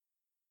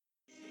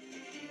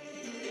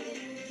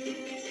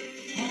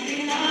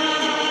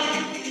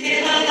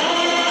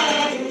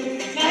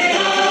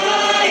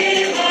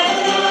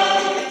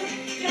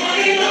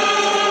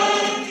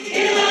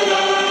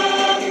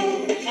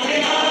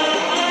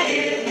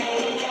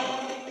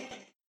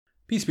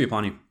Peace be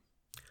upon you.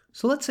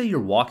 So let's say you're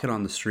walking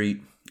on the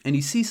street and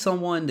you see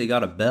someone, they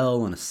got a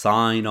bell and a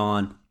sign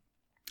on,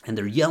 and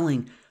they're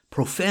yelling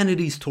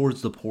profanities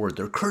towards the poor.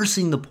 They're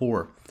cursing the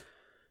poor.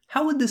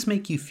 How would this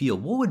make you feel?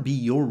 What would be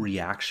your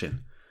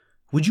reaction?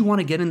 Would you want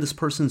to get in this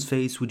person's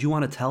face? Would you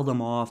want to tell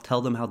them off,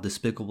 tell them how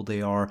despicable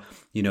they are?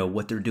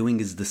 What they're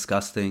doing is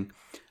disgusting.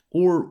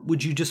 Or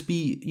would you just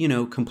be,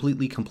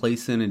 completely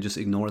complacent and just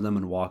ignore them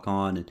and walk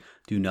on and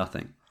do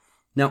nothing?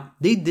 Now,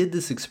 they did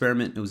this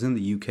experiment. It was in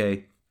the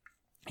UK.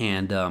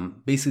 And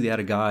basically, they had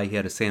a guy, he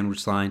had a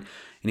sandwich sign,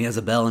 and he has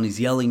a bell, and he's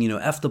yelling,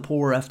 F the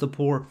poor, F the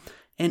poor.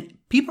 And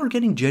people are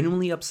getting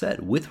genuinely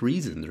upset with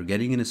reason. They're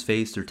getting in his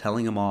face, they're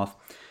telling him off,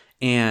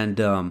 and,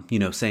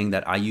 saying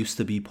that I used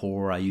to be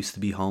poor, I used to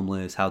be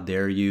homeless, how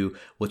dare you,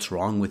 what's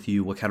wrong with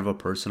you, what kind of a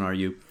person are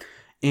you?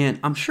 And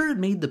I'm sure it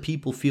made the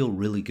people feel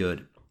really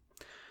good.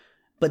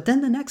 But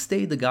then the next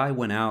day, the guy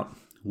went out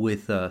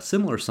with a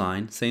similar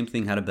sign, same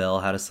thing, had a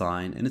bell, had a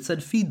sign, and it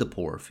said, feed the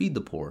poor, feed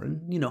the poor.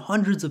 And,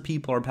 hundreds of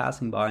people are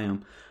passing by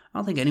him. I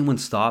don't think anyone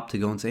stopped to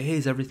go and say, hey,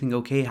 is everything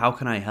okay? How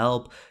can I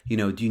help?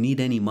 Do you need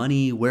any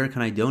money? Where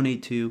can I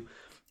donate to?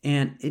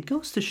 And it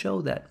goes to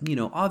show that,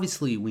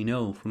 obviously we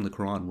know from the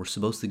Quran, we're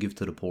supposed to give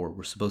to the poor.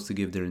 We're supposed to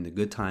give during the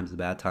good times, the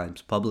bad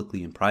times,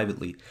 publicly and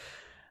privately.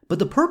 But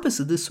the purpose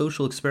of this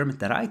social experiment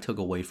that I took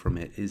away from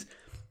it is,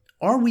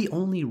 are we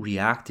only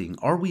reacting?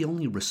 Are we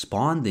only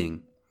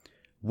responding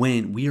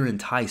when we are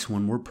enticed,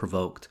 when we're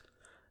provoked?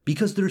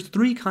 Because there's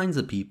three kinds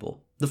of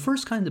people. The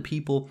first kind of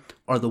people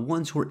are the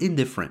ones who are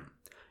indifferent.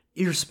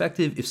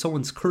 Irrespective if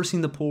someone's cursing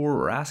the poor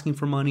or asking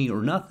for money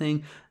or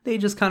nothing, they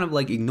just kind of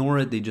ignore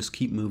it. They just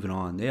keep moving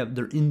on.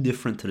 They're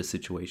indifferent to the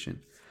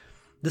situation.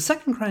 The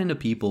second kind of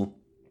people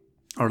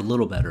are a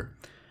little better.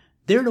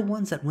 They're the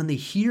ones that when they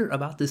hear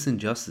about this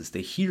injustice,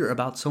 they hear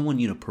about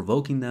someone,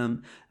 provoking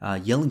them,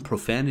 yelling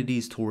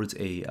profanities towards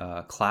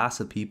a class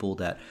of people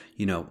that,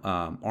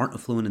 aren't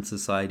affluent in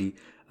society,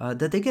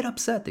 that they get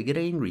upset, they get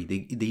angry,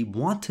 they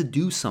want to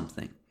do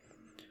something.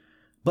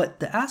 But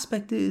the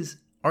aspect is,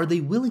 are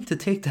they willing to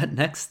take that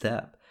next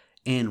step?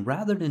 And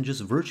rather than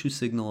just virtue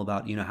signal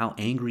about, how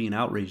angry and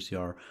outraged they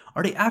are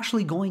they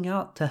actually going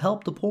out to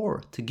help the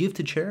poor, to give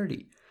to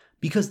charity?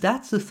 Because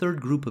that's the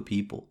third group of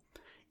people.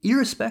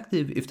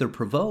 Irrespective if they're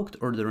provoked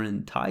or they're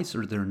enticed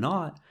or they're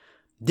not,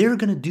 they're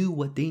going to do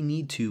what they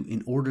need to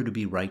in order to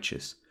be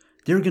righteous.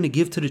 They're going to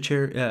give to the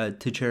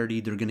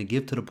charity. They're going to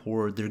give to the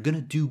poor. They're going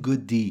to do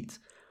good deeds.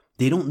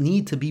 They don't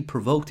need to be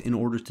provoked in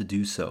order to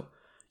do so.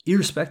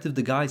 Irrespective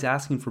the guy's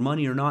asking for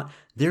money or not,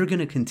 they're going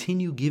to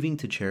continue giving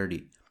to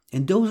charity.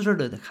 And those are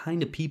the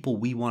kind of people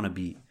we want to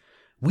be.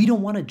 We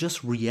don't want to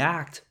just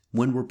react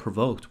when we're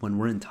provoked, when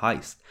we're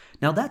enticed.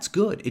 Now that's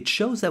good. It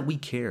shows that we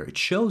care. It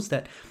shows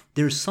that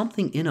there's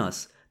something in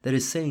us that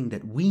is saying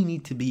that we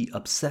need to be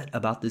upset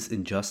about this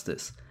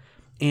injustice.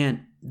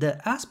 And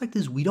the aspect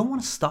is we don't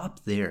want to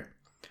stop there.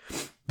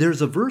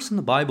 There's a verse in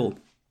the Bible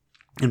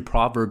in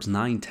Proverbs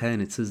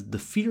 9:10. It says, the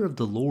fear of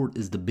the Lord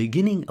is the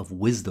beginning of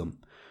wisdom,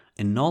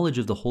 and knowledge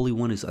of the Holy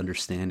One is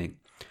understanding.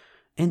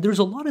 And there's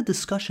a lot of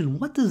discussion.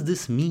 What does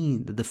this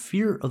mean, that the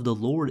fear of the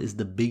Lord is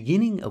the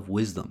beginning of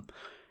wisdom?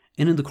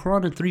 And in the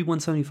Quran in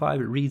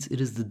 3:175 it reads, it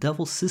is the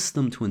devil's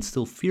system to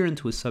instill fear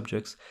into his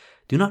subjects.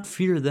 Do not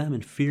fear them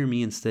and fear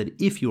me instead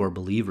if you are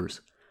believers.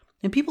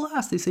 And people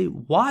ask, they say,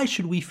 why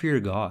should we fear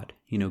God?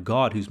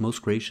 God who's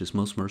most gracious,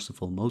 most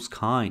merciful, most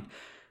kind,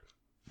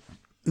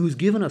 who's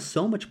given us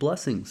so much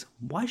blessings.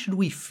 Why should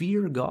we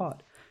fear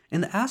God?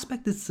 And the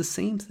aspect is the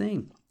same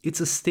thing.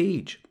 It's a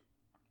stage.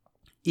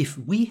 If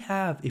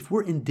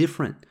we're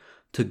indifferent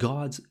to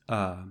God's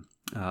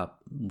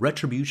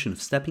retribution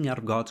of stepping out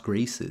of God's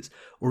graces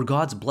or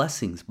God's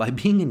blessings by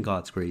being in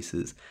God's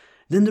graces,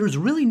 then there's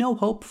really no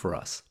hope for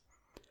us.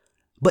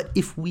 But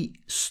if we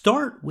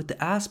start with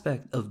the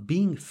aspect of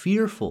being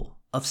fearful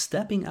of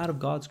stepping out of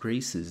God's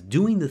graces,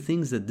 doing the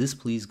things that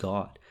displease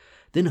God,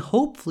 then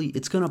hopefully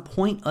it's going to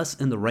point us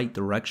in the right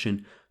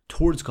direction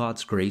towards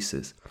God's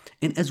graces.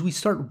 And as we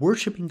start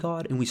worshiping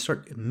God and we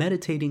start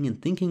meditating and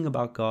thinking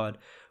about God,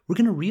 we're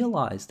going to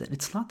realize that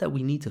it's not that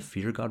we need to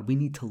fear God, we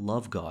need to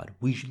love God.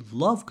 We should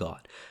love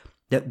God,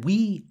 that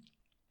we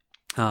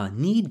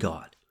need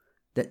God,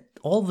 that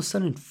all of a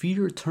sudden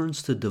fear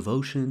turns to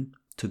devotion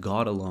to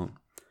God alone.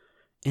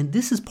 And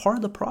this is part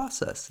of the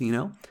process,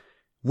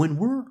 When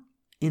we're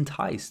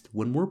enticed,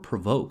 when we're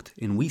provoked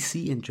and we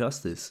see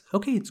injustice,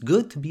 okay, it's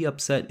good to be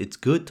upset, it's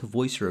good to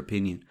voice your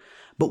opinion,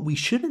 but we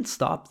shouldn't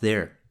stop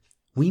there.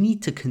 We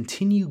need to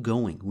continue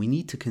going. We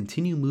need to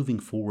continue moving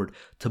forward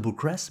to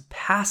progress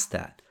past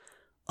that.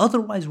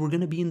 Otherwise, we're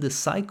going to be in this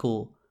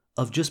cycle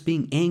of just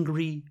being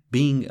angry,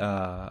 being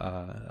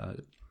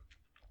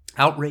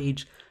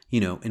outraged,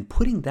 and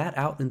putting that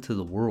out into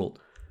the world.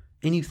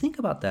 And you think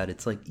about that,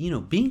 it's like,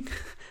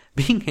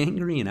 being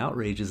angry and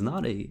outraged is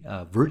not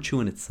a virtue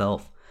in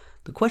itself.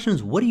 The question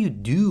is, what do you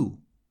do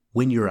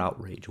when you're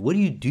outraged? What do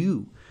you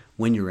do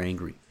when you're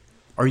angry?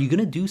 Are you going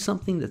to do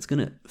something that's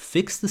going to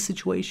fix the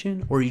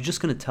situation? Or are you just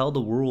going to tell the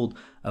world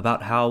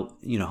about how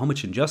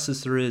much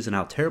injustice there is and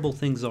how terrible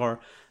things are?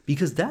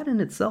 Because that in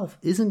itself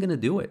isn't going to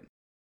do it.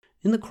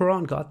 In the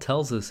Quran, God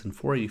tells us in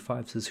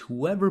 485 says,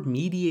 "Whoever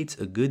mediates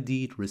a good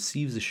deed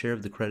receives a share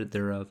of the credit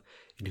thereof,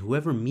 and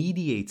whoever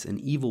mediates an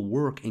evil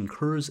work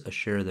incurs a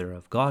share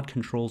thereof. God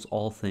controls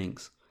all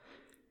things."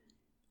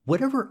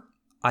 Whatever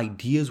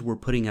ideas we're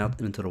putting out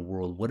into the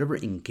world, whatever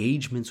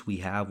engagements we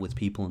have with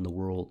people in the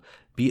world,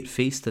 be it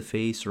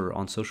face-to-face or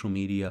on social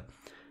media,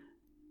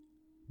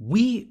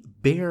 we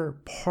bear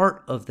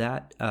part of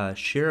that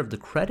share of the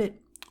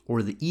credit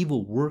or the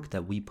evil work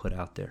that we put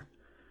out there.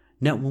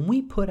 Now, when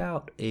we put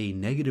out a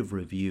negative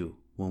review,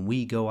 when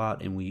we go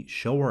out and we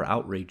show our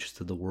outrage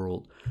to the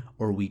world,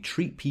 or we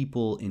treat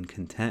people in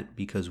contempt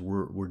because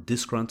we're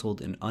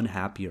disgruntled and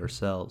unhappy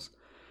ourselves,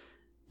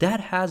 that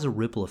has a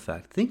ripple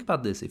effect. Think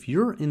about this. If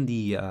you're in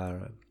the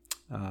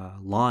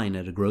line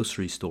at a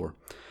grocery store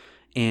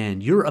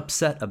and you're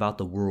upset about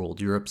the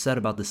world, you're upset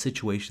about the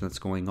situation that's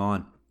going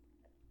on,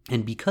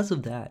 and because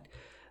of that,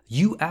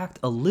 you act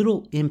a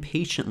little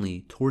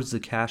impatiently towards the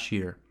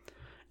cashier,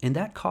 and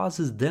that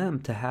causes them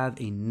to have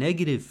a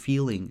negative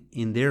feeling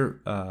in their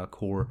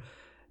core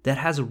that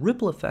has a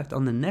ripple effect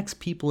on the next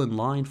people in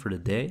line for the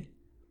day.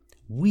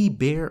 We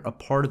bear a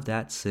part of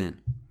that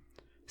sin.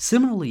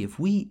 Similarly, if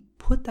we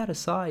put that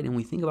aside and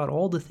we think about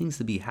all the things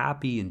to be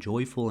happy and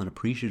joyful and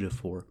appreciative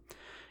for,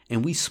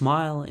 and we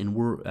smile and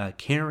we're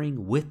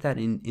caring with that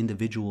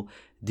individual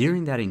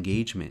during that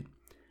engagement,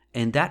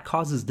 and that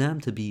causes them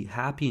to be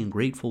happy and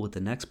grateful with the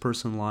next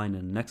person in line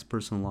and the next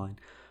person in line,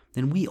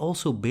 then we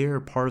also bear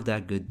part of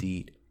that good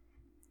deed.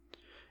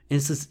 And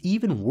it's just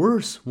even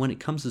worse when it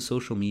comes to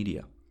social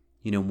media.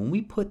 When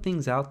we put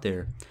things out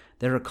there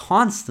that are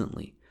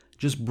constantly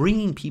just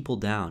bringing people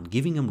down,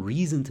 giving them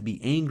reason to be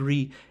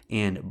angry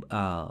and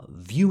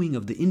viewing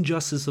of the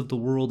injustice of the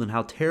world and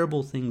how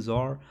terrible things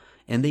are,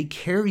 and they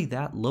carry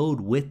that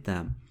load with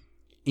them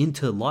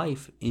into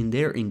life in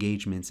their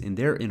engagements, in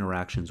their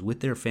interactions with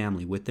their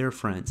family, with their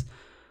friends.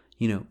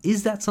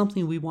 Is that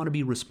something we want to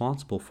be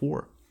responsible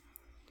for?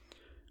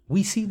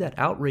 We see that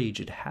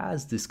outrage, it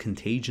has this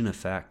contagion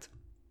effect.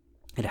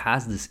 It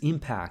has this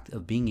impact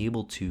of being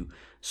able to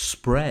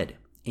spread,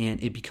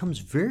 and it becomes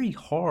very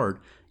hard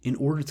in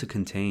order to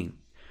contain.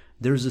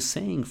 There's a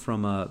saying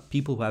from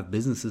people who have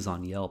businesses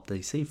on Yelp.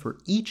 They say for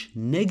each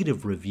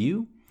negative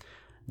review,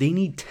 they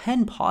need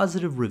 10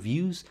 positive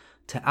reviews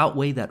to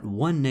outweigh that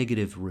one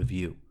negative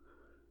review.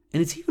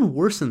 And it's even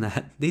worse than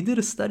that. They did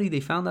a study. They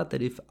found out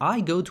that if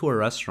I go to a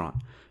restaurant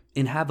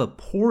and have a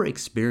poor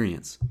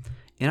experience,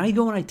 and I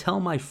go and I tell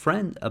my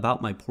friend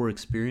about my poor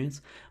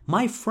experience,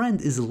 my friend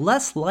is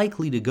less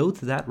likely to go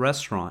to that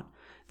restaurant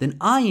than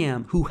I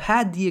am who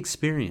had the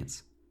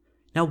experience.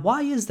 Now,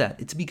 why is that?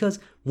 It's because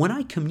when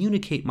I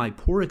communicate my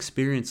poor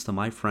experience to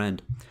my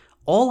friend,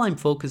 all I'm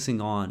focusing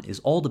on is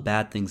all the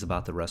bad things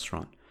about the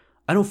restaurant.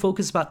 I don't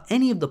focus about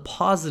any of the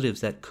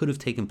positives that could have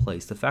taken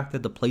place. The fact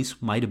that the place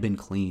might have been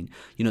clean,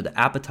 the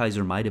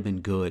appetizer might have been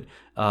good,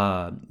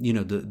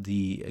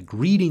 the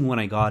greeting when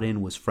I got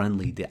in was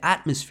friendly, the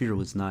atmosphere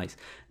was nice.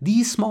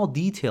 These small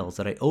details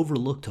that I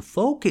overlook to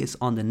focus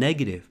on the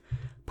negative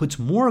puts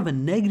more of a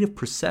negative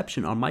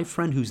perception on my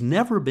friend who's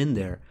never been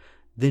there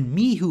than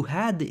me who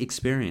had the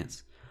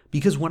experience.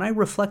 Because when I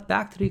reflect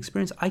back to the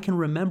experience, I can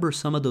remember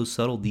some of those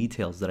subtle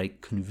details that I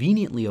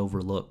conveniently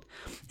overlooked.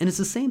 And it's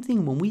the same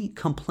thing when we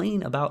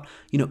complain about,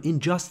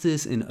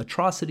 injustice and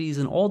atrocities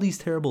and all these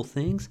terrible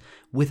things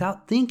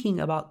without thinking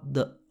about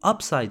the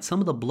upside, some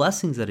of the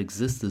blessings that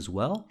exist as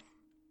well.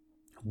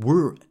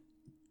 We're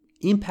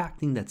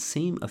impacting that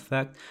same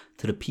effect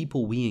to the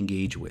people we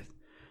engage with.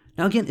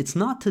 Now, again, it's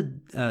not to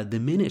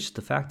diminish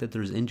the fact that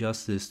there's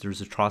injustice,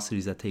 there's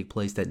atrocities that take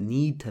place that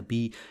need to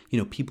be,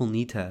 people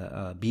need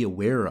to be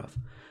aware of.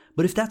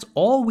 But if that's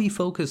all we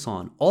focus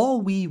on, all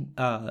we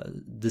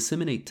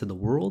disseminate to the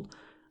world,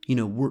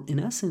 we're in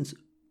essence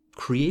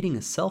creating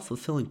a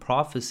self-fulfilling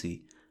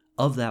prophecy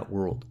of that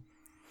world.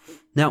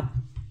 Now,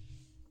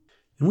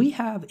 we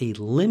have a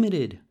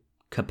limited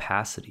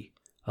capacity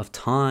of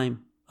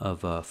time,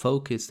 of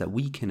focus that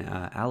we can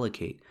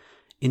allocate.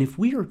 And if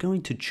we are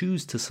going to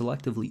choose to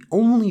selectively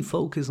only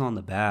focus on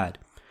the bad,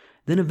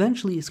 then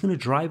eventually it's going to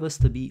drive us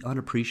to be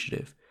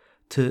unappreciative,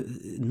 to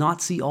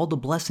not see all the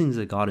blessings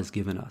that God has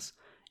given us.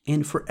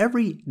 And for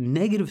every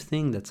negative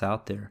thing that's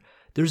out there,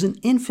 there's an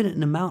infinite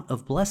amount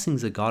of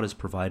blessings that God has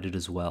provided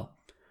as well.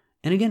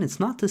 And again, it's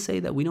not to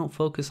say that we don't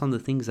focus on the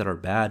things that are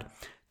bad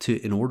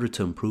in order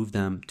to improve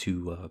them,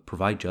 to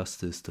provide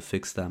justice, to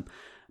fix them.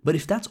 But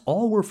if that's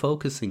all we're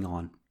focusing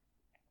on,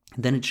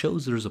 then it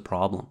shows there's a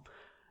problem.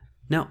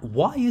 Now,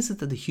 why is it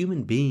that the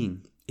human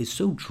being is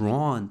so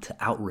drawn to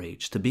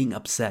outrage, to being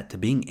upset, to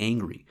being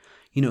angry?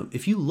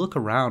 If you look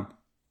around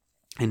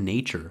in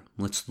nature,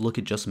 let's look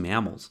at just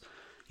mammals.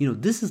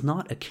 This is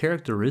not a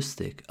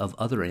characteristic of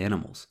other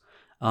animals.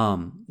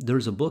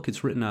 There's a book,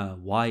 it's written,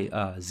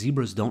 Why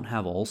Zebras Don't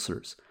Have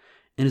Ulcers.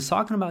 And it's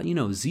talking about,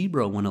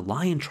 zebra, when a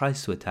lion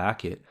tries to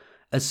attack it,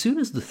 as soon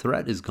as the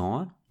threat is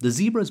gone, the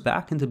zebra is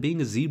back into being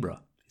a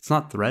zebra. It's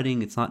not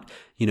threatening. It's not,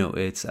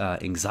 its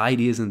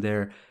anxiety isn't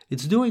there.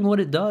 It's doing what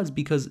it does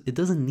because it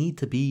doesn't need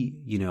to be,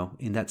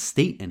 in that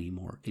state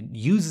anymore. It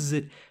uses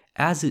it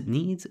as it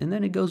needs, and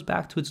then it goes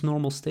back to its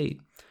normal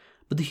state.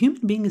 But the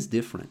human being is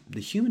different.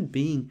 The human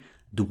being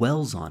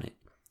dwells on it.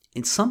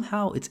 And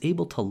somehow it's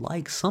able to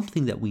like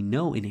something that we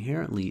know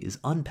inherently is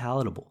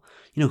unpalatable.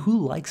 Who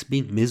likes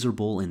being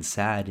miserable and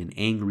sad and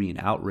angry and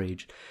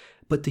outraged?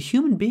 But the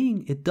human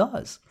being, it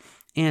does.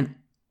 And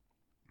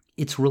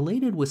it's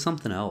related with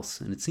something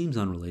else, and it seems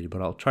unrelated,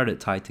 but I'll try to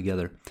tie it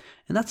together.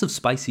 And that's of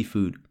spicy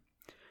food.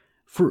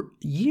 For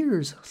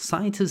years,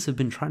 scientists have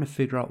been trying to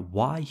figure out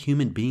why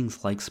human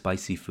beings like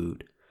spicy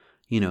food.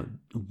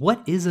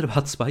 What is it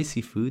about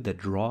spicy food that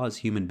draws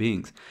human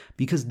beings?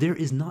 Because there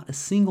is not a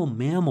single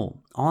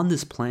mammal on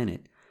this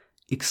planet,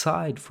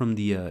 aside from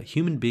the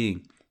human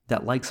being,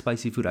 that likes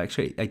spicy food.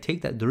 Actually, I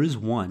take that there is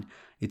one.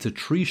 It's a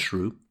tree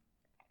shrew,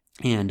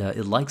 and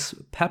it likes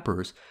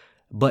peppers.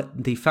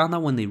 But they found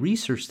out when they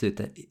researched it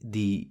that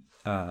the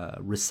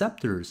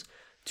receptors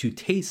to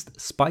taste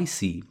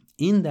spicy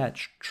in that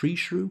tree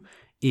shrew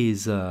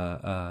is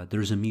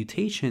there's a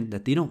mutation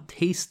that they don't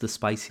taste the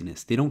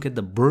spiciness. They don't get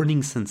the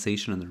burning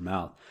sensation in their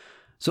mouth.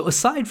 So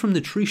aside from the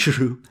tree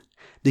shrew,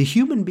 the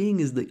human being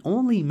is the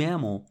only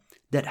mammal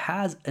that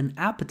has an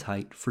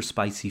appetite for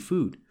spicy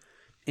food.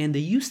 And they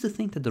used to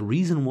think that the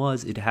reason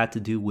was it had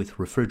to do with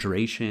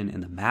refrigeration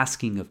and the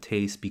masking of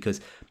taste, because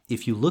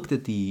if you looked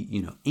at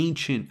the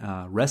ancient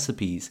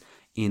recipes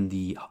in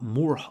the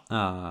more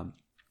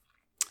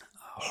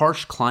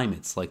harsh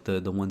climates, like the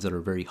ones that are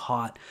very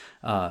hot,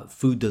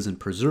 food doesn't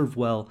preserve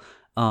well,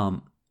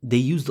 they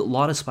used a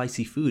lot of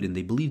spicy food, and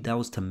they believed that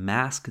was to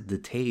mask the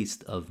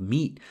taste of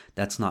meat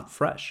that's not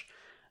fresh.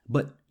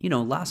 But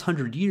last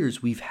 100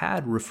 years we've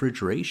had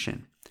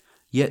refrigeration,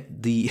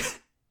 yet the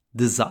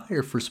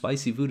desire for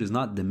spicy food is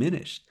not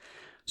diminished.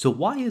 So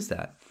why is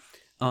that?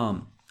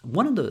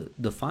 One of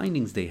the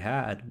findings they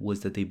had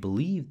was that they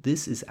believe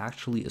this is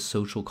actually a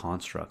social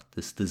construct,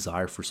 this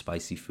desire for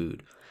spicy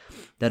food.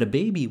 That a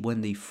baby,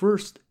 when they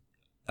first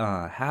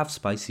have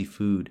spicy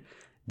food,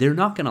 they're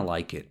not going to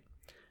like it.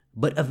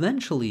 But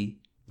eventually,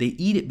 they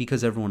eat it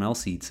because everyone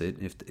else eats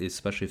it,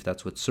 especially if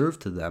that's what's served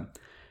to them.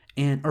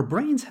 And our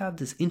brains have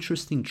this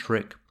interesting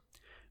trick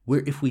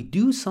where if we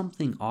do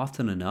something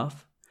often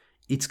enough,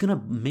 it's going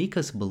to make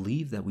us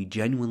believe that we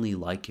genuinely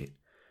like it.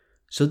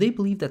 So they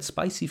believe that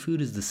spicy food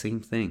is the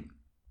same thing.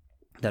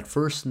 That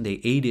first they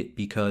ate it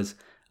because,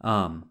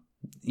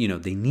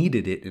 they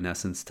needed it in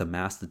essence to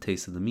mask the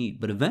taste of the meat.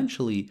 But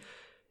eventually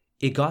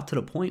it got to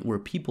the point where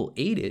people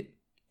ate it.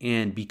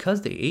 And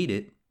because they ate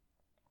it,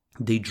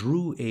 they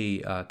drew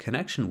a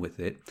connection with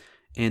it.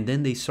 And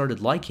then they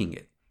started liking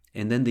it.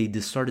 And then they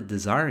just started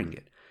desiring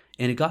it.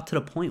 And it got to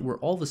the point where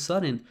all of a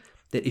sudden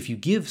that if you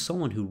give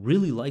someone who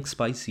really likes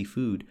spicy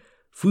food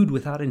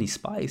without any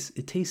spice,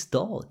 it tastes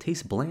dull, it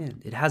tastes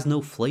bland, it has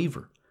no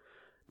flavor.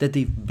 That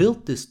they've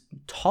built this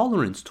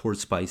tolerance towards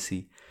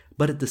spicy,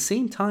 but at the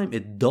same time,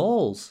 it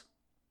dulls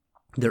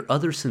their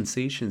other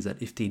sensations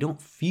that if they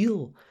don't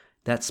feel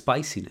that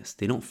spiciness,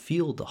 they don't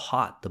feel the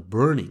hot, the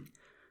burning,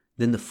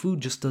 then the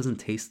food just doesn't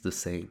taste the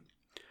same.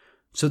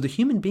 So the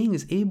human being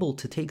is able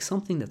to take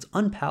something that's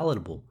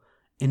unpalatable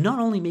and not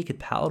only make it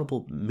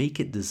palatable, make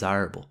it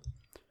desirable.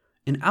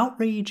 And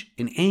outrage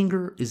and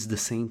anger is the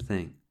same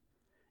thing.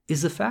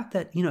 Is the fact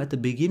that, at the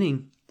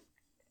beginning,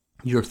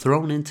 you're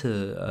thrown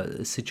into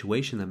a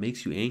situation that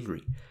makes you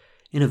angry.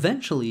 And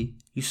eventually,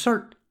 you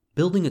start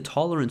building a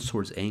tolerance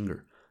towards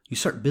anger. You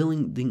start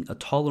building a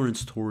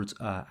tolerance towards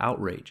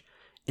outrage.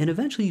 And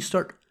eventually, you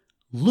start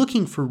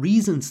looking for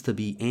reasons to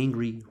be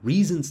angry,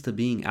 reasons to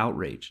being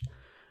outraged.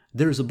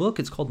 There's a book,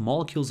 it's called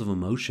Molecules of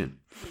Emotion.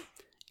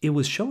 It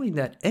was showing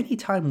that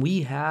anytime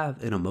we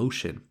have an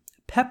emotion,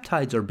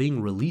 peptides are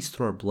being released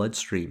through our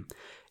bloodstream.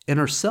 And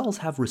our cells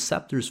have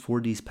receptors for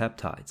these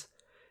peptides.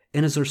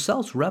 And as our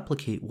cells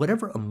replicate,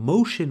 whatever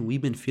emotion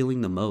we've been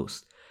feeling the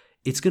most,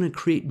 it's going to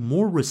create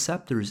more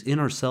receptors in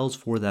our cells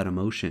for that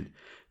emotion,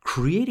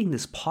 creating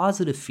this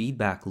positive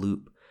feedback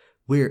loop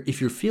where if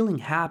you're feeling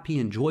happy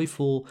and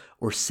joyful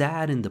or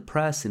sad and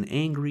depressed and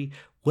angry,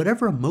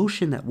 whatever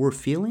emotion that we're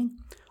feeling,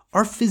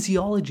 our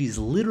physiology is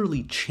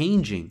literally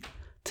changing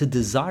to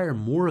desire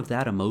more of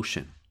that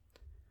emotion.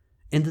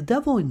 And the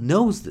devil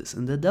knows this,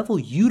 and the devil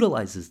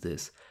utilizes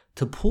this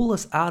to pull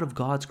us out of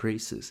God's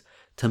graces,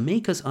 to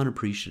make us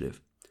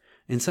unappreciative.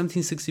 In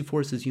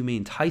 1764 it says, you may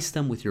entice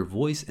them with your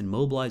voice and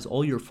mobilize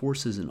all your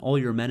forces and all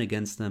your men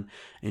against them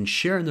and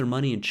share in their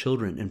money and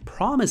children and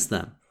promise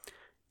them.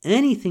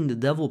 Anything the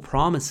devil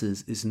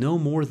promises is no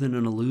more than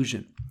an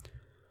illusion.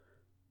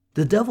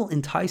 The devil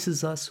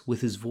entices us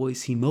with his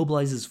voice. He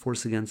mobilizes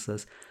force against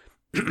us.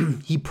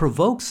 He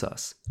provokes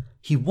us.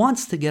 He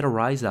wants to get a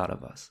rise out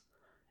of us.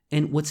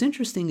 And what's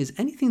interesting is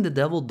anything the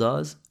devil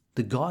does,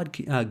 God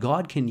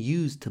can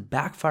use to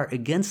backfire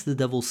against the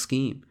devil's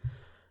scheme.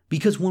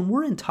 Because when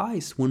we're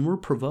enticed, when we're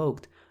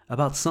provoked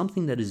about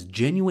something that is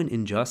genuine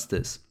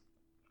injustice,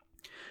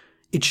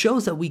 it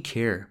shows that we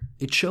care.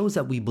 It shows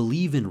that we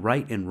believe in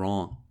right and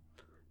wrong.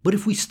 But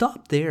if we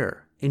stop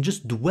there and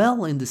just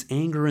dwell in this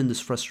anger and this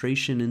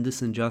frustration and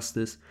this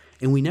injustice,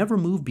 and we never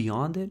move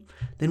beyond it,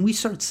 then we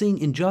start seeing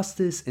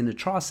injustice and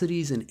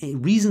atrocities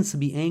and reasons to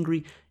be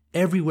angry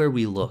everywhere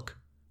we look.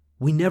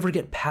 We never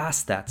get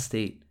past that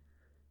state.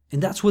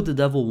 And that's what the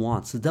devil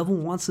wants. The devil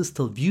wants us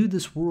to view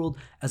this world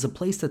as a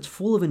place that's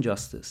full of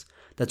injustice,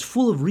 that's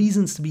full of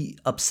reasons to be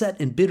upset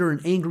and bitter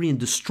and angry and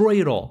destroy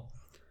it all.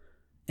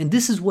 And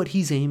this is what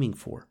he's aiming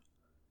for.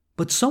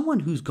 But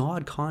someone who's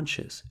God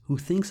conscious, who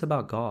thinks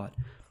about God,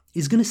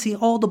 is going to see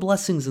all the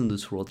blessings in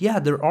this world. Yeah,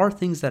 there are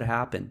things that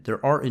happen.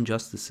 There are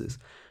injustices.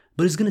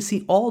 But is going to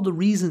see all the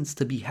reasons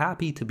to be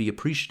happy, to be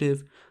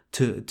appreciative,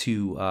 to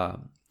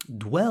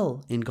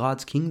dwell in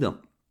God's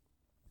kingdom.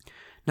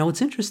 Now,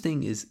 what's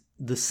interesting is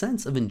the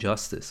sense of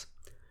injustice.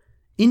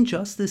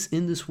 Injustice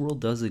in this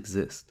world does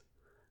exist.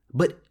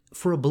 But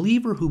for a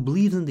believer who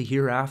believes in the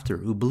hereafter,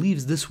 who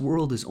believes this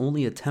world is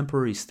only a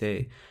temporary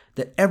stay,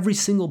 that every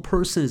single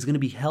person is going to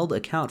be held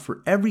account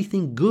for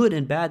everything good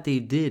and bad they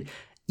did,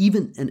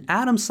 even an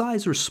atom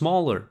size or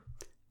smaller,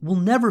 will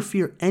never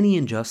fear any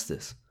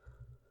injustice.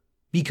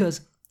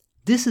 Because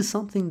this is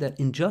something that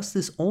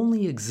injustice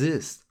only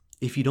exists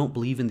if you don't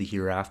believe in the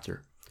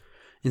hereafter.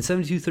 In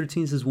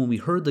 72:13 says, when we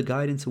heard the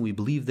guidance and we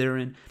believe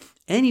therein,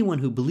 anyone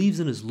who believes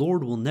in his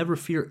Lord will never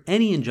fear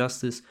any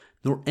injustice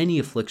nor any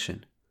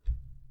affliction.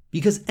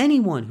 Because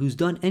anyone who's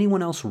done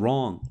anyone else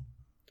wrong,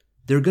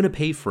 they're going to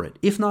pay for it.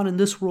 If not in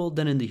this world,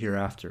 then in the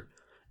hereafter.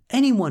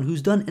 Anyone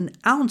who's done an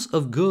ounce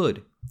of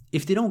good,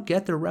 if they don't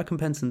get their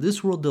recompense in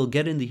this world, they'll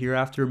get in the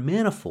hereafter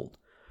manifold.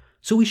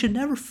 So we should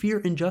never fear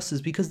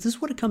injustice, because this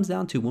is what it comes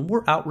down to. When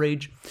we're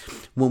outraged,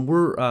 when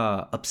we're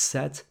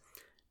upset,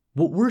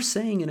 what we're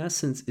saying in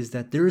essence is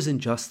that there is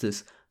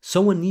injustice.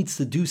 Someone needs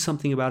to do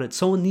something about it.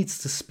 Someone needs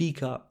to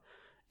speak up.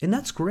 And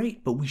that's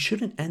great, but we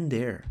shouldn't end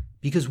there,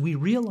 because we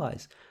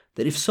realize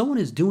that if someone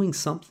is doing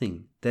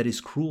something that is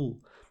cruel,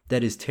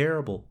 that is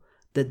terrible,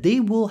 that they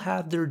will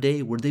have their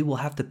day where they will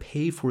have to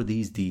pay for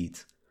these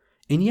deeds.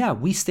 And yeah,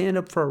 we stand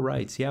up for our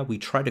rights. Yeah, we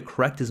try to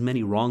correct as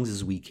many wrongs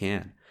as we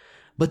can.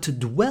 But to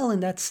dwell in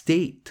that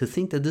state, to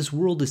think that this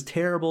world is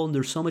terrible and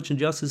there's so much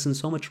injustice and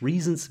so much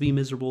reasons to be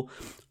miserable,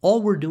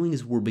 all we're doing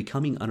is we're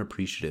becoming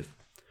unappreciative.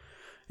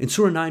 In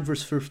Surah 9,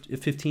 verse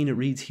 15, it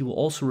reads, He will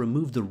also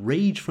remove the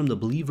rage from the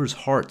believers'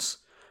 hearts.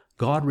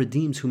 God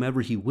redeems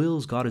whomever He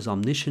wills. God is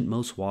omniscient,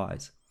 most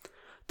wise.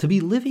 To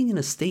be living in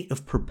a state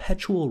of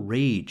perpetual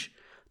rage,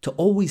 to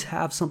always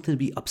have something to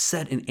be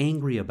upset and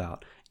angry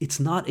about, it's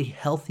not a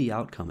healthy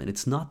outcome, and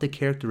it's not the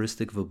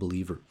characteristic of a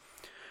believer.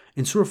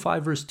 In Surah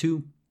 5, verse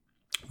 2,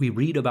 we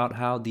read about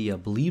how the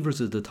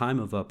believers at the time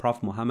of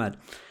Prophet Muhammad,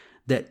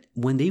 that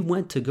when they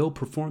went to go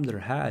perform their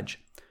Hajj,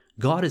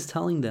 God is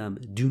telling them,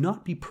 do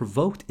not be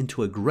provoked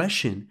into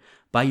aggression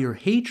by your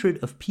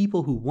hatred of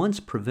people who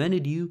once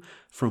prevented you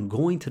from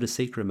going to the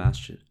sacred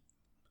masjid.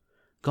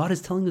 God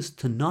is telling us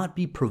to not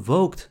be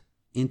provoked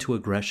into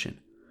aggression.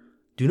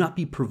 Do not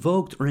be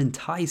provoked or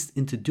enticed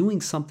into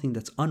doing something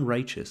that's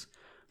unrighteous.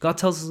 God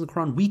tells us in the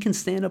Quran, we can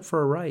stand up for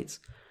our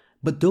rights.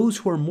 But those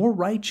who are more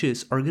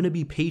righteous are going to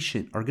be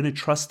patient, are going to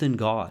trust in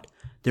God.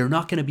 They're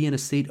not going to be in a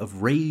state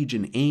of rage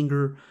and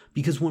anger,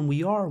 because when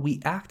we are,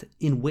 we act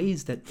in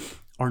ways that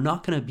are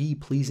not going to be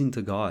pleasing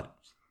to God.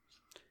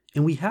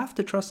 And we have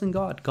to trust in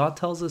God. God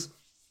tells us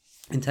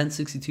in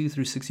 1062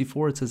 through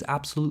 64, it says,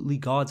 absolutely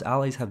God's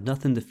allies have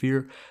nothing to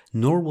fear,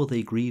 nor will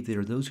they grieve. They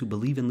are those who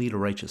believe and lead a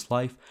righteous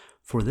life.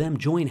 For them,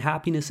 joy and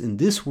happiness in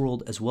this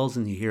world as well as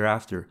in the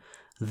hereafter.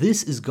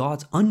 This is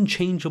God's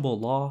unchangeable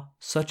law.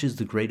 Such is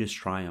the greatest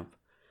triumph.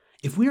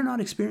 If we are not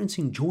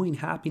experiencing joy and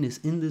happiness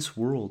in this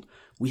world,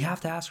 we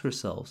have to ask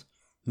ourselves,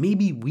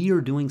 maybe we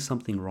are doing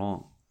something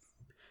wrong.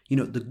 You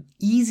know, the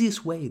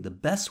easiest way, the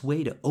best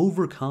way to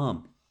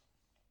overcome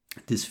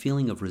this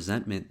feeling of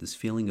resentment, this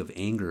feeling of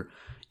anger,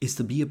 is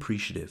to be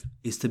appreciative,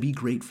 is to be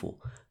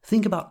grateful.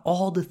 Think about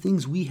all the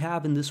things we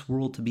have in this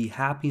world to be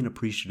happy and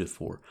appreciative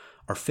for.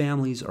 Our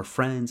families, our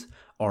friends,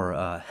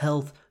 our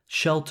health,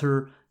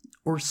 shelter,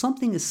 or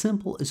something as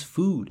simple as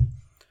food.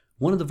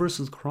 One of the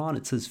verses of the Quran,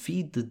 it says,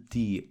 feed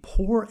the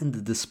poor and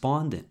the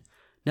despondent.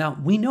 Now,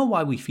 we know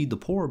why we feed the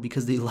poor,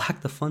 because they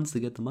lack the funds to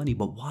get the money.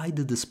 But why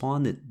the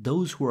despondent?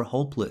 Those who are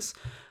hopeless,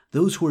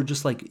 those who are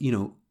just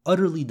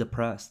utterly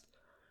depressed.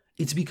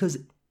 It's because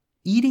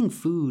eating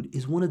food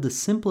is one of the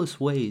simplest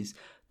ways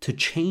to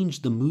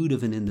change the mood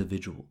of an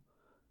individual.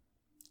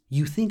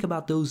 You think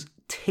about those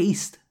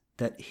tastes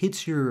that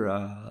hits your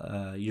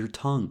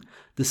tongue,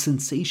 the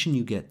sensation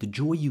you get, the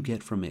joy you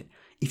get from it.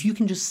 If you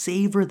can just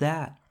savor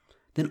that,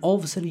 then all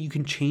of a sudden you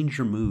can change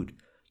your mood.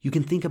 You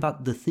can think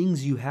about the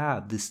things you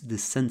have, this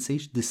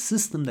sensation, this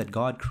system that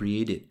God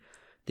created,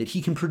 that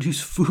He can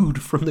produce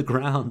food from the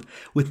ground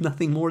with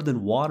nothing more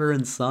than water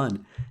and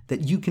sun,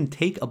 that you can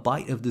take a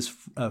bite of this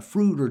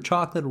fruit or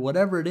chocolate or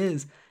whatever it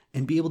is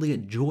and be able to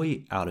get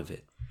joy out of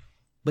it.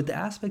 But the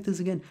aspect is,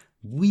 again,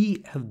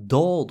 we have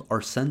dulled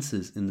our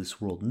senses in this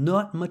world.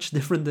 Not much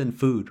different than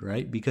food,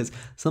 right? Because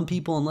some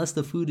people, unless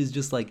the food is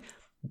just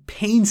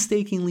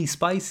painstakingly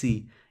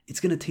spicy,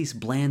 it's going to taste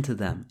bland to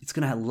them. It's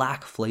going to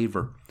lack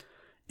flavor.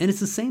 And it's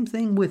the same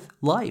thing with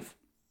life.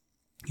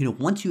 You know,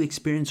 once you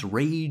experience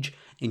rage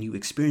and you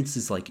experience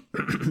this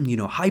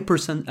hyper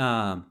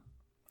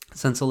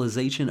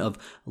sensualization of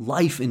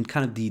life and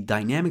kind of the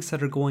dynamics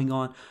that are going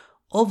on,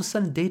 all of a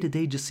sudden day to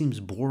day just seems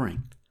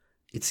boring.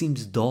 It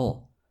seems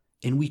dull.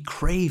 And we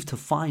crave to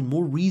find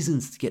more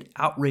reasons to get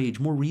outraged,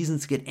 more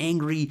reasons to get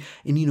angry,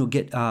 and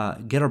get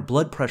our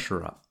blood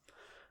pressure up.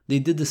 They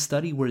did this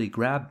study where they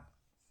grabbed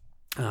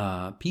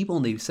people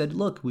and they said,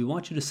 look, we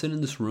want you to sit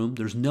in this room.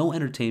 There's no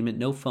entertainment,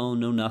 no phone,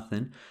 no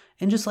nothing,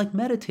 and just like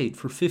meditate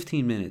for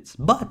 15 minutes.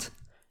 But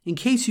in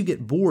case you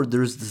get bored,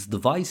 there's this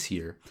device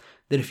here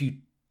that if you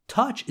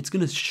touch, it's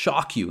going to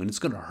shock you and it's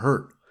going to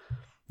hurt.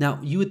 Now,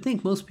 you would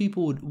think most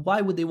people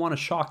why would they want to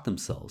shock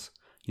themselves?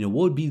 What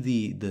would be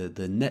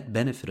the net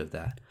benefit of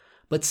that?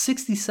 But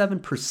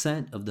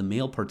 67% of the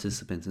male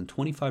participants and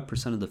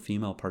 25% of the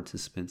female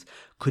participants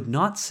could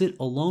not sit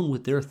alone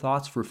with their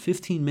thoughts for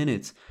 15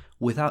 minutes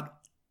without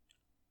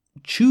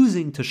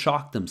choosing to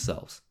shock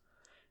themselves.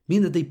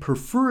 Meaning that they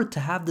preferred to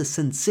have the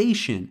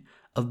sensation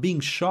of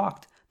being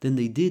shocked than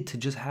they did to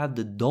just have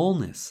the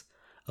dullness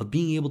of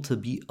being able to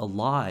be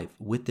alive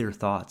with their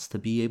thoughts, to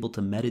be able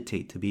to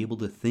meditate, to be able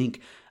to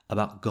think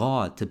about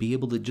God, to be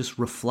able to just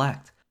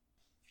reflect.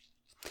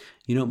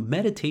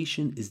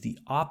 Meditation is the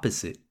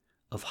opposite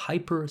of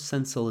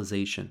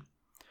hypersensitization.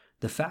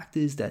 The fact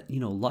is that,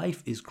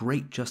 life is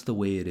great just the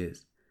way it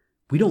is.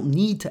 We don't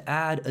need to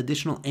add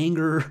additional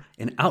anger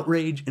and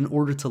outrage in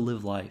order to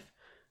live life.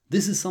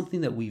 This is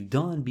something that we've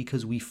done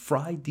because we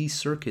fried these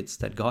circuits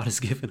that God has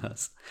given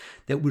us,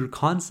 that we're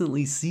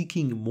constantly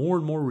seeking more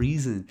and more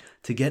reason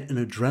to get an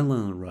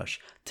adrenaline rush,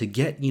 to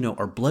get,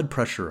 our blood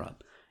pressure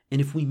up. And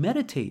if we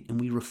meditate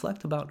and we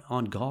reflect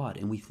on God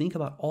and we think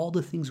about all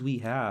the things we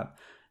have,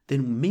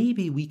 then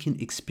maybe we can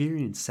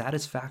experience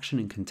satisfaction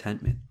and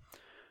contentment.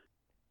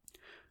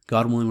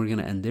 God willing, we're going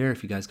to end there.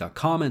 If you guys got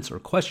comments or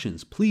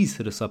questions, please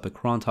hit us up at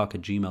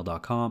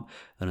crontalk@gmail.com.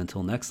 And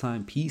until next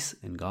time, peace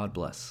and God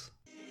bless.